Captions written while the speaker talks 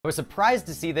I was surprised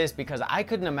to see this because I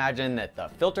couldn't imagine that the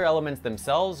filter elements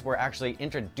themselves were actually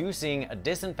introducing a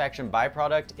disinfection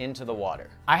byproduct into the water.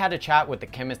 I had a chat with the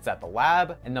chemists at the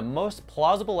lab, and the most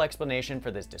plausible explanation for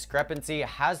this discrepancy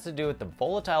has to do with the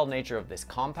volatile nature of this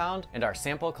compound and our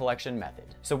sample collection method.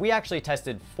 So we actually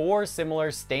tested 4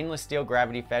 similar stainless steel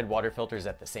gravity-fed water filters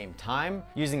at the same time,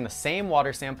 using the same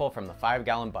water sample from the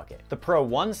 5-gallon bucket. The Pro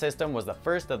 1 system was the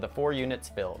first of the 4 units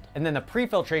filled, and then the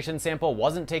pre-filtration sample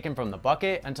wasn't taken from the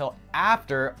bucket until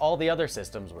after all the other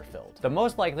systems were filled. The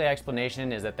most likely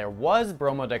explanation is that there was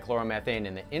bromodichloromethane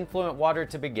in the influent water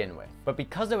to begin with, but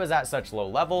because it was at such low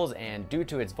levels and due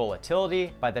to its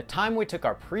volatility, by the time we took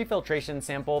our pre-filtration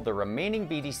sample, the remaining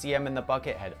BDCM in the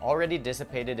bucket had already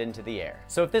dissipated into the air.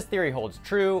 So if this theory holds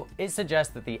true, it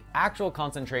suggests that the actual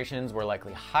concentrations were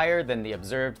likely higher than the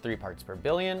observed 3 parts per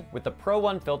billion, with the Pro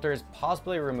 1 filters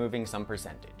possibly removing some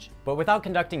percentage. But without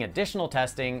conducting additional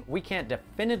testing, we can't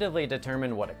definitively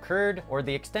determine what occurred or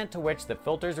the extent to which the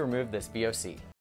filters removed this VOC.